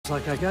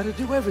like I gotta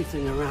do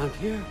everything around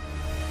here.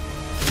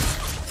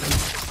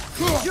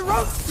 You're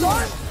out,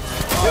 son!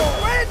 You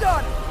land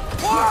on it!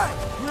 Why?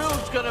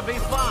 Rude's gonna be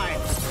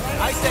fine.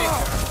 I think.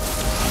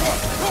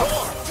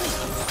 Thor!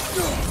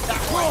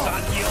 That one's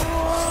on you!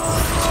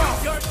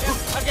 You turned them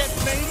against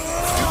me!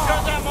 You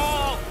turned them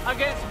all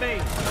against me!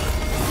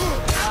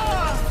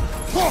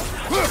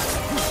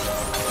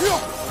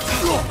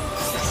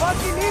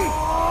 Fucking eat!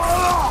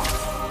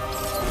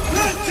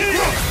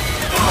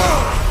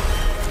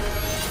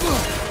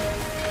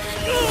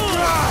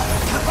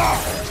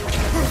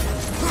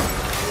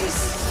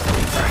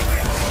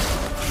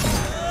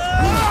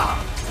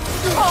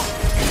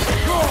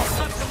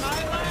 Come to my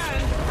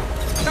land!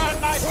 Turn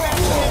my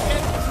family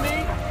against me!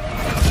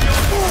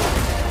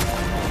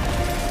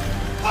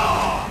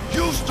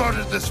 You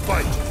started this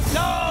fight!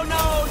 No,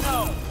 no, no!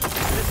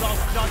 This all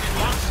started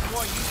long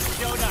before you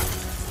showed up.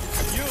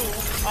 You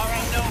are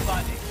a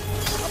nobody.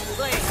 A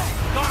slave,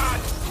 god,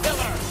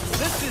 killer.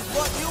 This is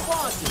what you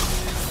wanted,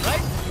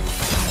 right?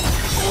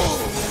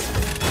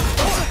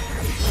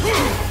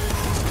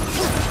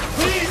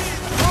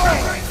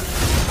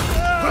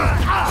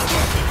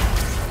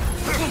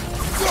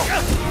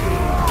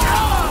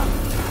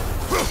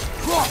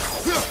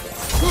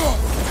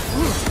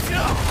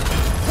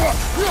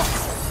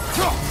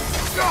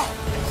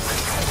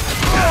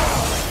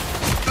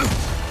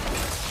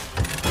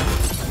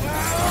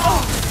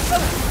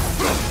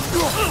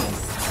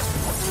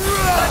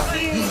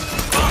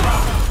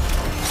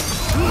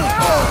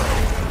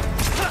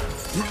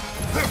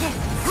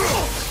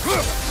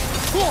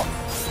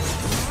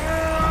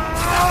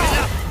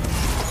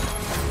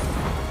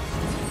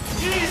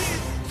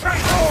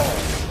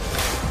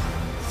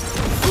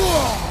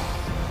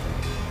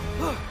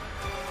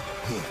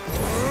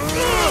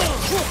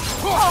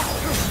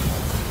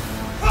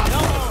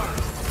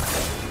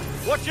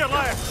 What's your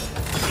left?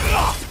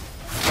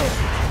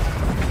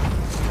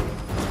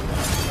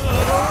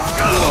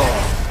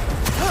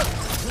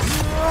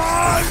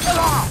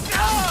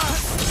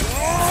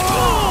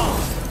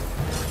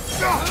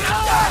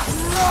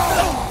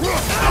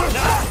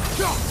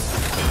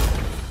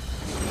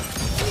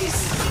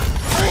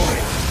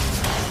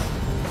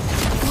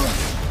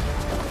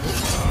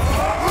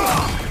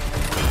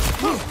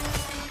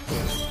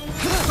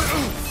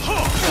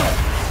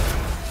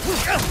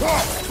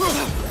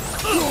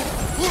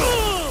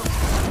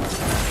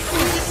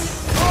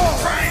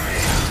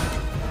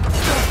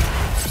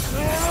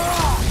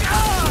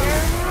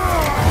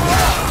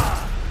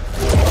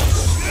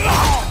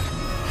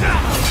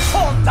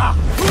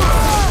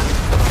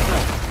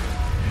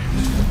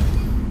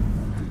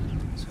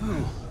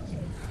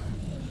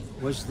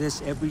 Was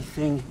this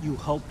everything you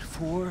hoped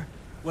for?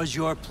 Was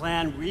your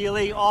plan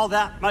really all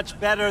that much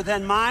better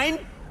than mine?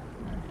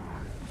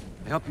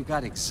 I hope you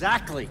got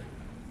exactly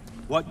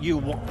what you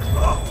want.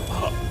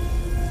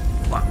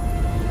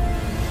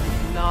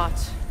 Not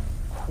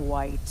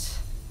quite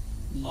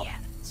yet.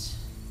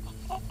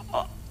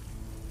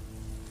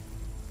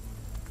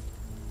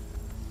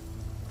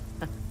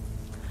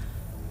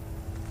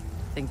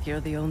 Think you're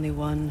the only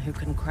one who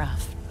can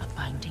craft a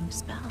binding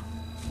spell?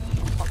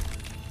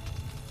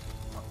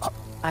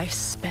 I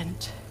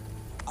spent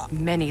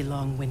many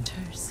long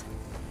winters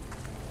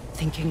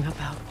thinking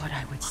about what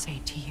I would say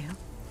to you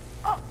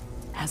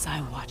as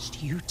I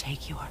watched you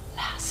take your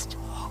last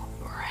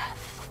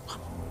breath.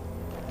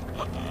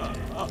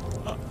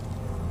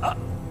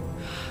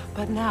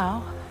 But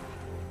now,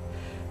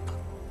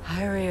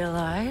 I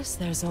realize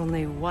there's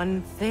only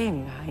one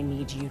thing I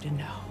need you to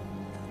know.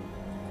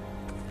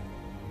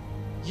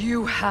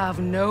 You have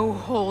no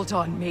hold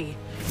on me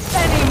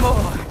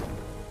anymore!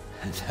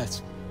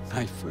 That's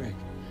my frig.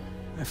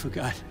 I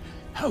forgot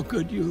how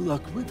good you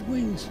look with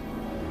wings.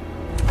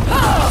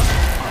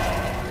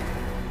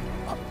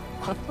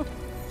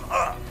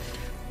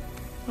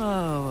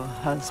 Oh,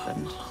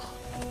 husband.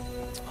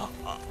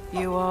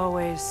 You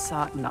always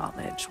sought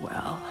knowledge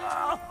well.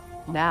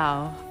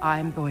 Now,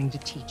 I'm going to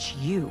teach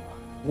you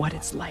what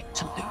it's like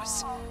to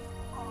lose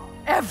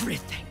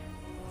everything.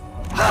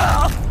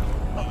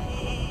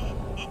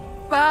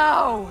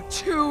 Bow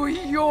to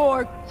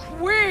your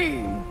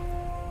queen!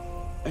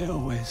 I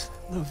always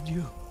loved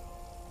you,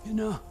 you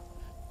know?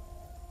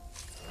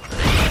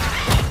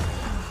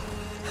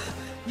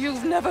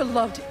 You've never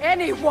loved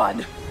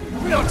anyone!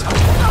 We don't talk.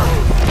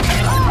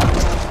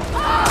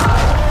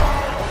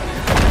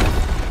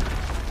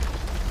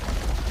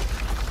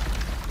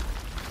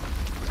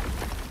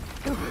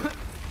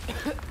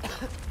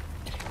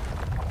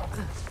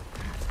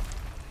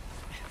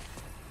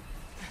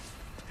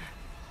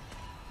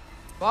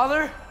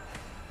 Father?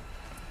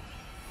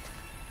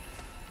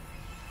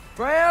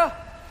 Freya?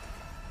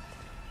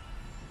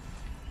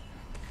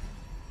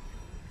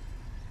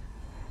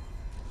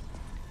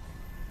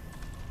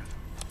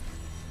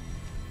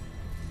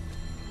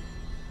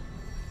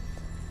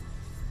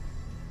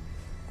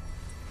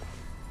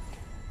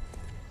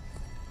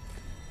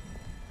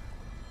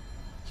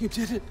 You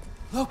did it,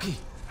 Loki.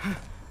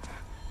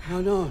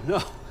 No, no,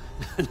 no.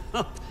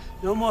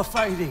 No more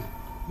fighting.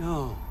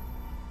 No.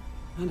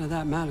 None of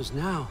that matters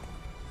now.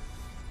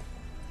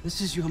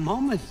 This is your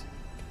moment,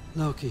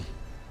 Loki.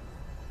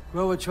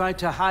 Groa tried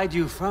to hide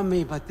you from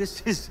me, but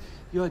this is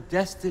your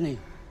destiny.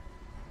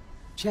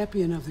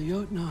 Champion of the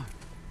Jotnar.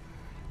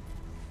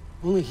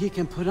 Only he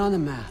can put on the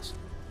mask.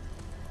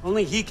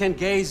 Only he can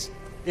gaze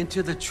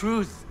into the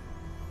truth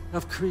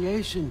of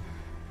creation.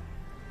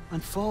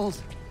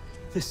 Unfold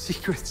the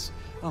secrets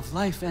of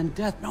life and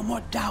death. No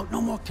more doubt,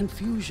 no more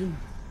confusion.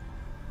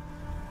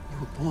 You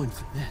were born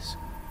for this.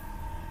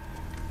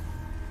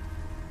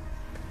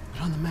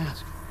 Put on the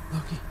mask,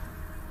 Loki.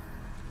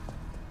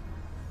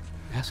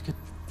 Ask it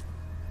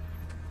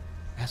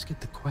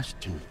the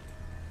question.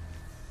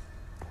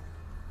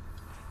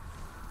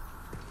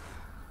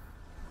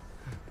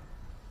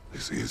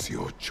 This is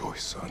your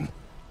choice, son.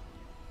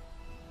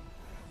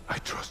 I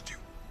trust you.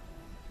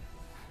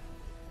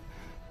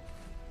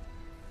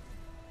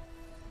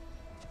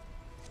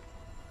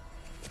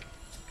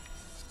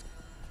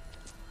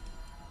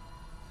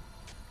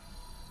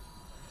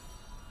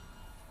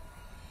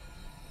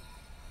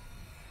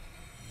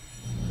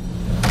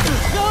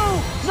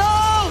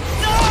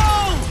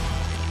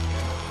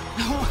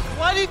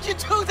 Why did you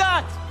do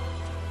that?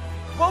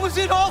 What was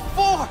it all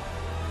for?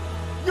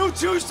 You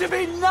choose to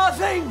be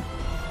nothing!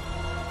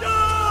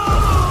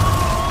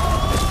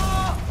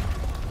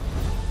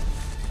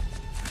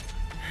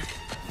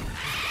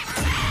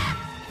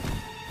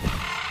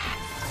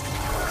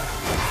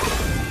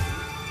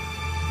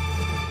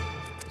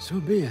 So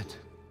be it.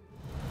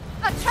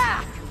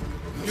 Attack!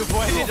 You've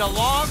waited a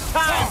long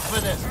time for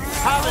this,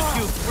 haven't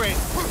you, Prince?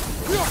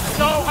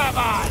 So have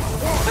I!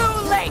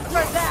 Too late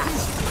for that!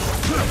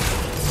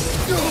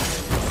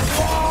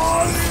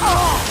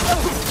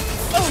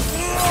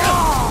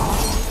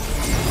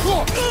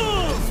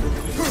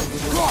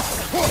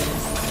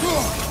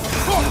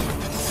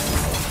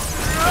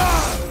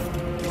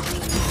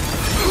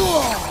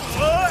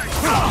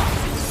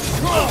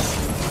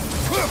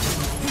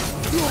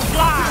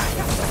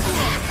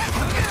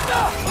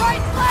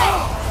 Right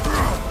leg!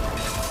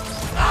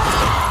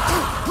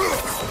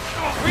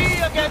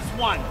 3 against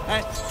 1,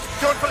 and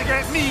don't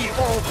forget me,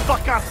 old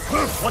fucker!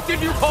 What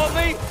did you call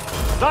me?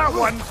 That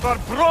one's for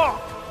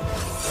Brock!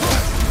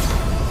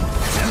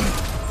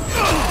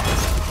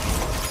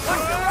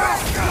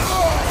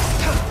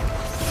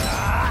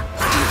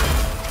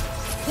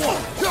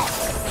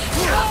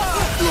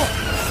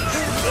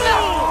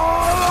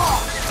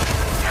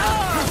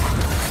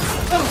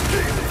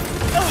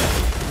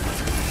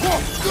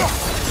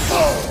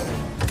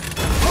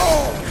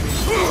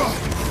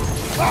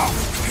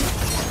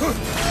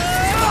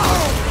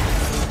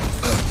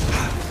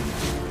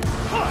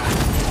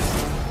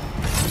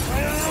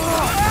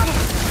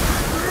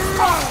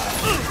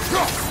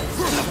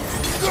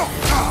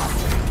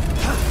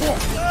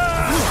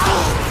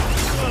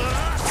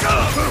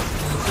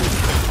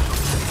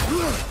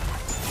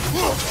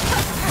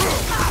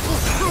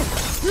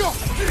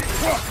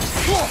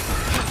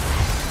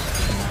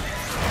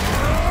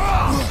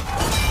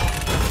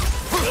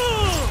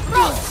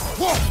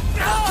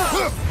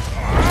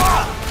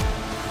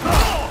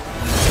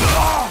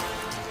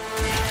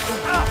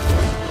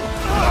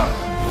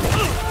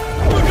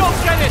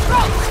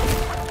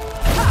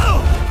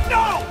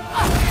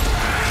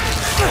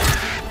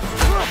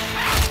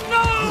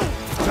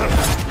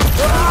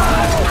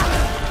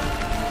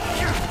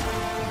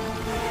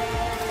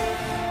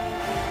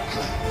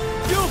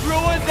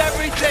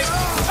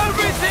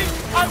 Everything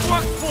I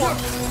worked for!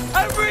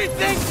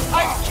 Everything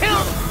I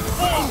killed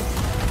for!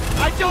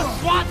 I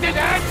just wanted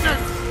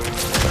answers!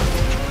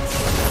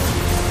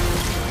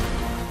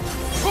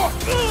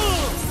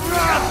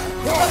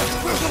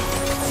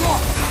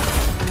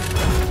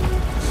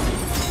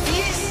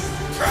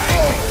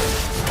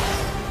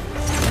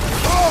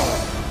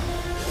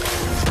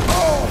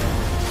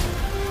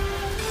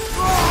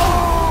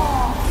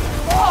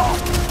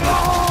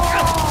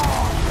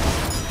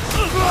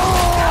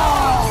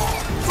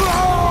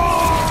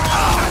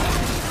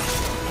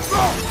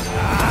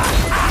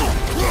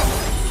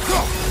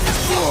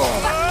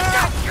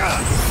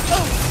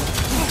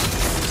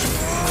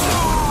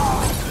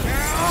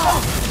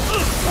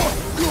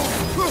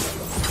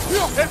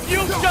 If you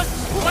just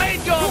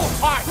played your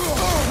part,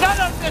 none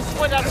of this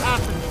would have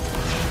happened.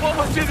 What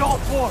was it all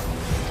for?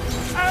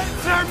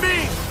 Answer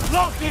me,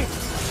 Loki!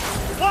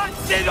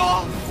 What's it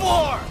all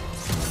for?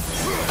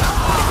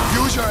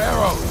 Use your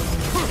arrow.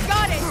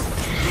 Got it!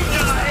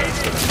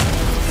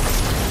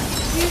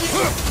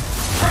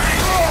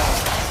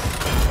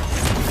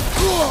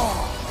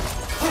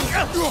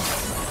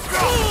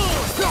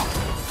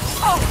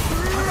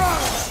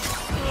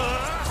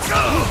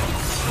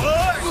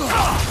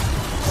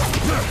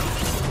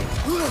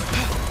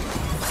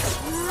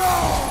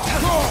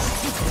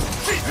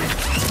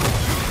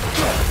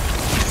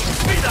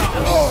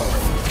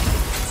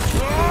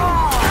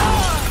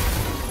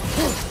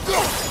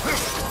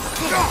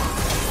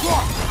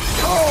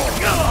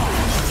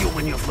 You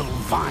and your little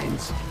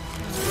vines.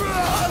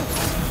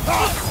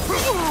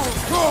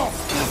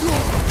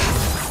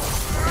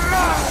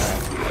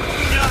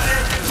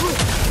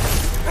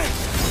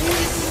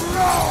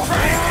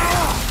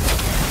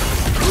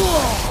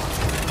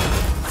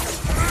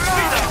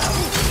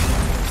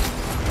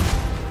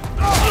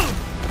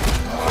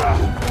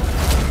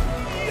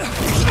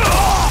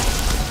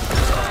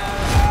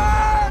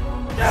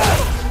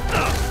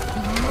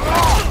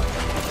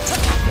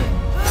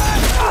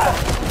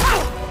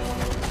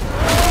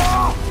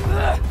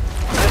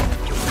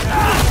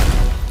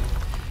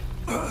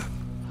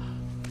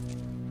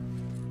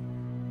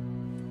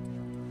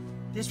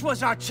 This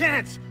was our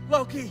chance,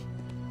 Loki.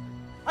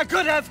 I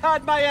could have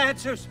had my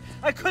answers.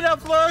 I could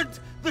have learned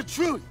the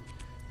truth.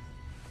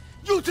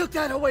 You took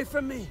that away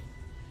from me.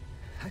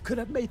 I could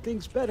have made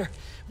things better.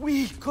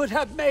 We could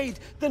have made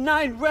the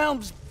 9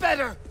 realms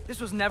better.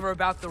 This was never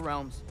about the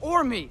realms,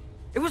 or me.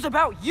 It was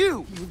about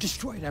you. You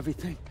destroyed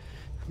everything.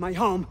 My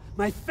home,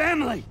 my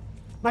family,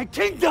 my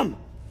kingdom.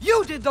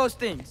 You did those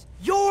things.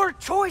 Your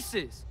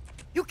choices.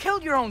 You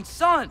killed your own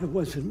son. It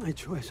wasn't my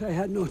choice. I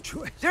had no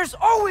choice. There's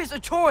always a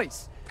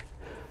choice.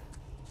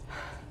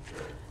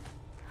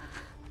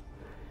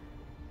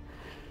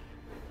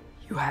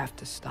 You have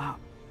to stop.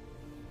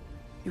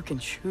 You can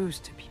choose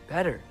to be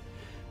better.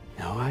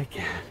 No, I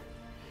can't.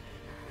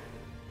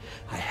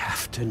 I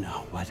have to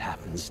know what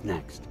happens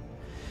next.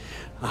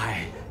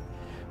 I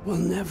will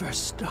never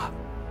stop.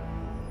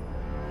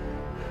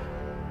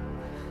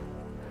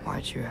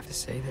 Why'd you have to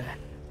say that?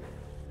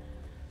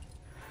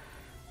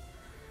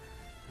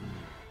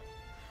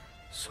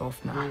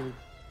 Sofna.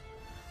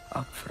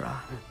 Akfra.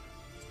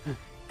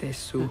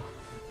 Desu.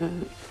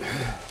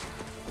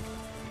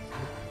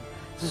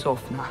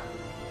 Sofna.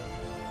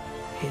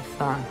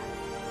 Hithan.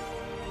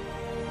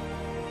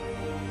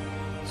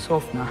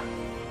 Sofna.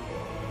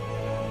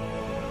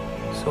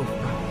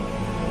 Sofna.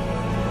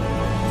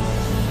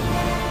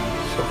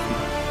 Sofna.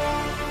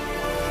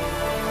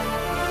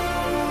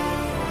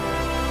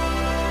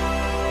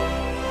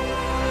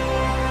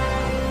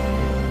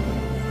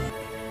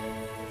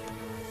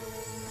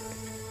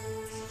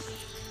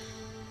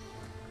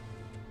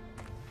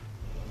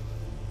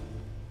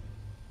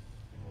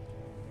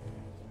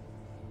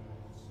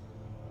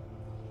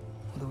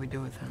 What do we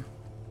do with him?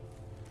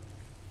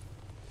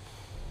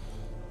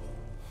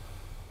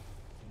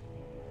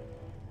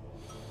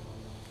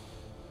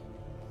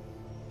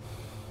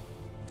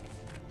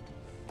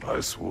 I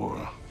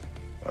swore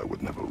I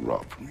would never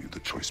rob from you the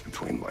choice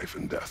between life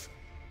and death.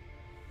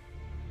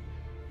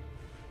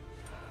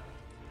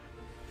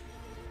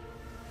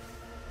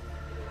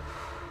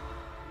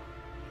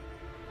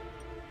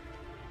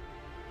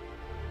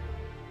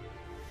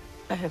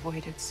 I have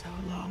waited so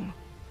long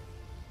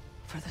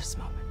for this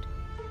moment.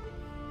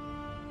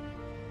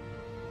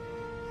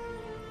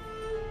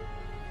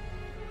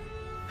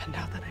 And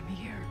now that I'm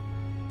here,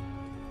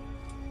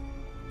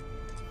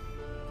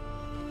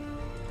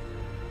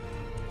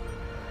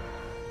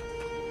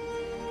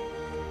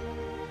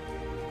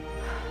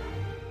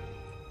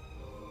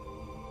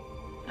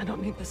 I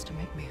don't need this to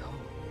make me whole.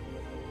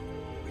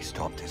 We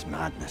stopped his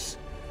madness.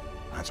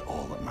 That's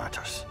all that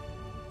matters.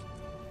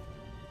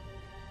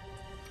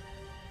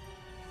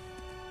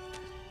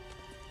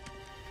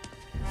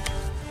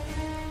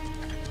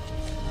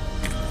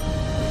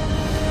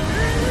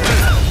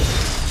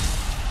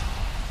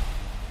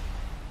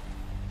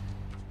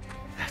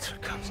 That's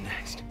what comes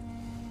next.